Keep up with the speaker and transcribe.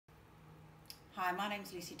Hi, my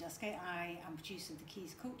name's Lucy Dusgate. I am producer of the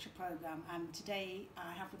Quays Culture Programme, and today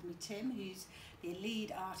I have with me Tim, who's the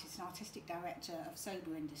lead artist and artistic director of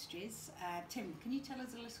Sober Industries. Tim, can you tell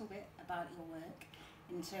us a little bit about your work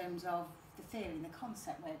in terms of the theory and the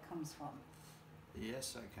concept, where it comes from?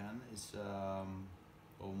 Yes, I can. It's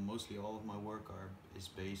well, mostly all of my work is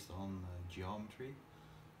based on geometry,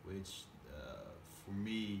 which for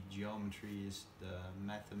me, geometry is the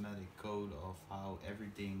mathematic code of how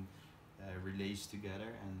everything relates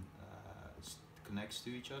together and connects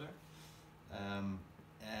to each other.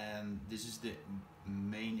 And this is the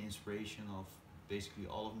main inspiration of basically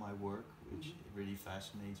all of my work, which really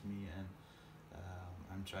fascinates me, and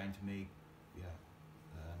I'm trying to make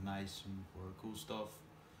nice or cool stuff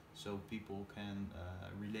so people can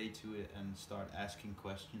relate to it and start asking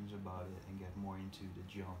questions about it and get more into the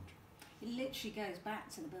geometry. It literally goes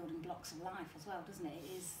back to the building blocks of life as well, doesn't it?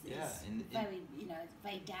 It is very,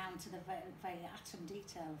 very down to the very atom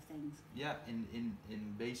detail of things. Yeah, in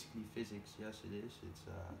basically physics, yes it is. It's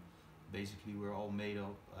basically we're all made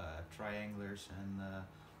of triangulars and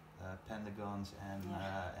pentagons and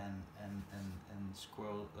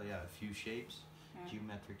squirrel, a few shapes,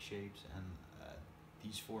 geometric shapes, and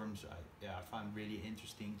these forms I find really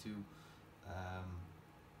interesting to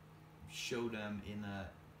show them in a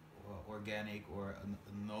organic or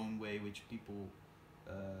a known way which people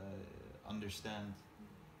understand,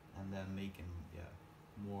 and then make them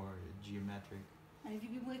more geometric. And have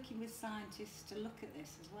you been working with scientists to look at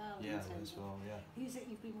this as well? Yeah, as well, yeah. Who's it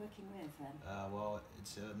you've been working with then? Well,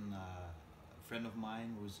 it's a friend of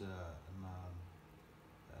mine who's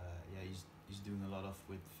he's doing a lot of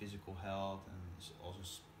with physical health, and it's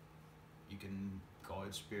also you can call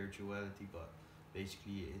it spirituality, but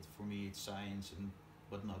basically for me it's science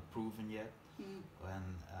but not proven yet.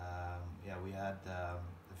 And we had a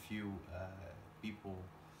few people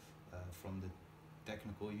from the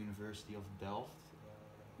Technical University of Delft,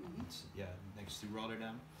 it's, next to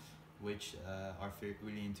Rotterdam, which are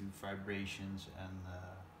really into vibrations and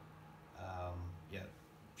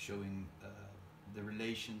showing the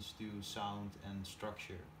relations to sound and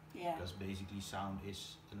structure. Yeah. Because basically sound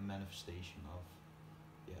is a manifestation of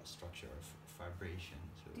structure of vibration.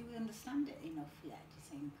 So do we understand it enough yet,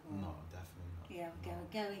 do you think? Or? No, definitely not. Yeah, no.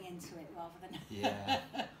 Going into it rather than... Yeah,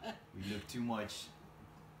 we look too much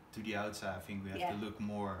to the outside. I think we have to look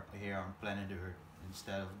more here on planet Earth.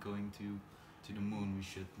 Instead of going to the moon, we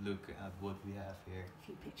should look at what we have here. A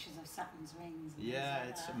few pictures of Saturn's rings. And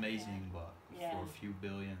it's amazing, but for a few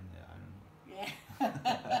billion, I don't know. Yeah,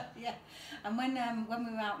 yeah. And when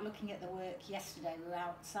we were out looking at the work yesterday, we were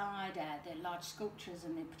outside the large sculptures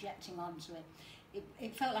and they're projecting onto it.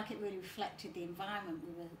 It felt like it really reflected the environment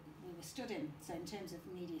we were stood in. So in terms of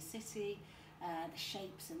Media City, the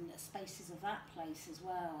shapes and the spaces of that place as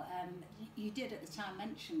well. You did at the time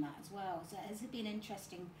mention that as well. So has it been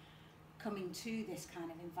interesting coming to this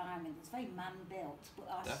kind of environment that's very man-built,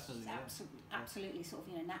 but absolutely sort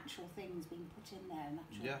of natural things being put in there,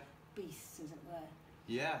 natural beasts, as it were?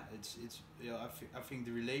 Yeah, it's I think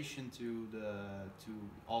the relation to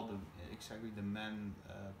all the man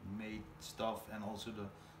made stuff, and also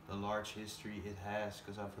the large history it has,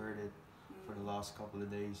 because I've heard it for the last couple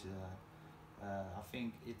of days. I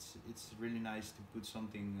think it's really nice to put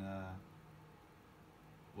something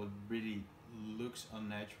what really looks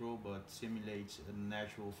unnatural but simulates a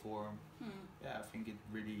natural form. Yeah, I think it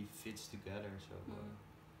really fits together. So.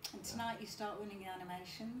 And tonight you start running the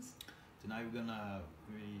animations. Tonight we're gonna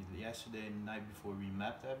yesterday night before we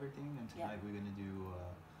mapped everything, and tonight we're gonna do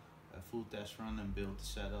a full test run and build the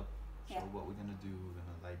setup. So what we're gonna do, we're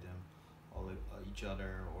gonna light them all each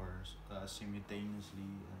other or simultaneously,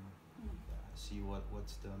 and see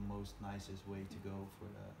what's the most nicest way to go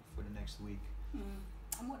for the next week.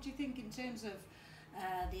 And what do you think in terms of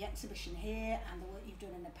the exhibition here and the work you've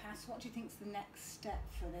done in the past? What do you think is the next step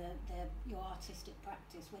for your artistic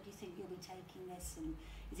practice? Where do you think you'll be taking this, and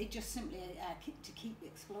is it just simply to keep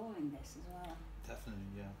exploring this as well? Definitely,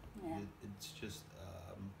 yeah. It's just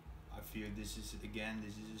I feel this is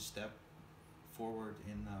a step forward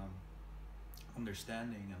in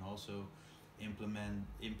understanding and also implement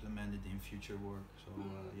it in future work. So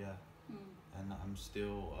and I'm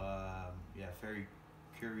still very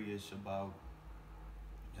curious about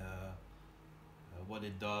what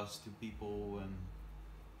it does to people and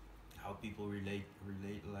how people rely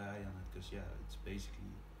on it, because it's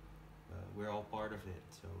basically we're all part of it.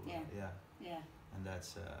 So and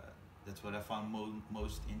that's what I found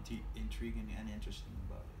most intriguing and interesting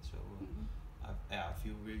about it. So I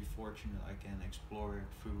feel really fortunate I can explore it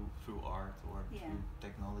through art or through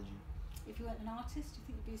technology. If you weren't an artist, do you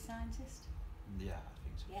think you'd be a scientist? Yeah, I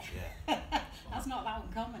think so. Yeah. That's not that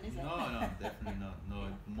uncommon, is it? No, no, definitely not. No,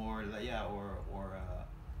 more like or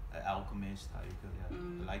an alchemist. How you could,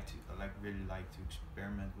 really like to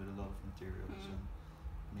experiment with a lot of materials and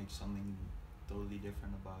make something totally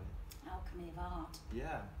different about it. Alchemy of art.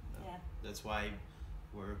 Yeah, Yeah. that's why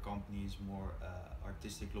our company is more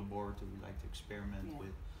artistic laboratory. We like to experiment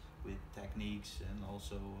with techniques and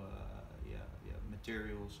also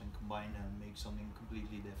materials and combine them and make something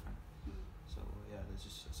completely different. So that's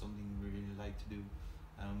just something we really like to do.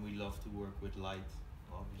 We love to work with light,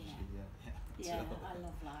 obviously. Yeah, I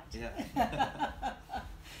love light. Yeah.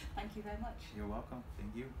 Thank you very much. You're welcome.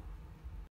 Thank you.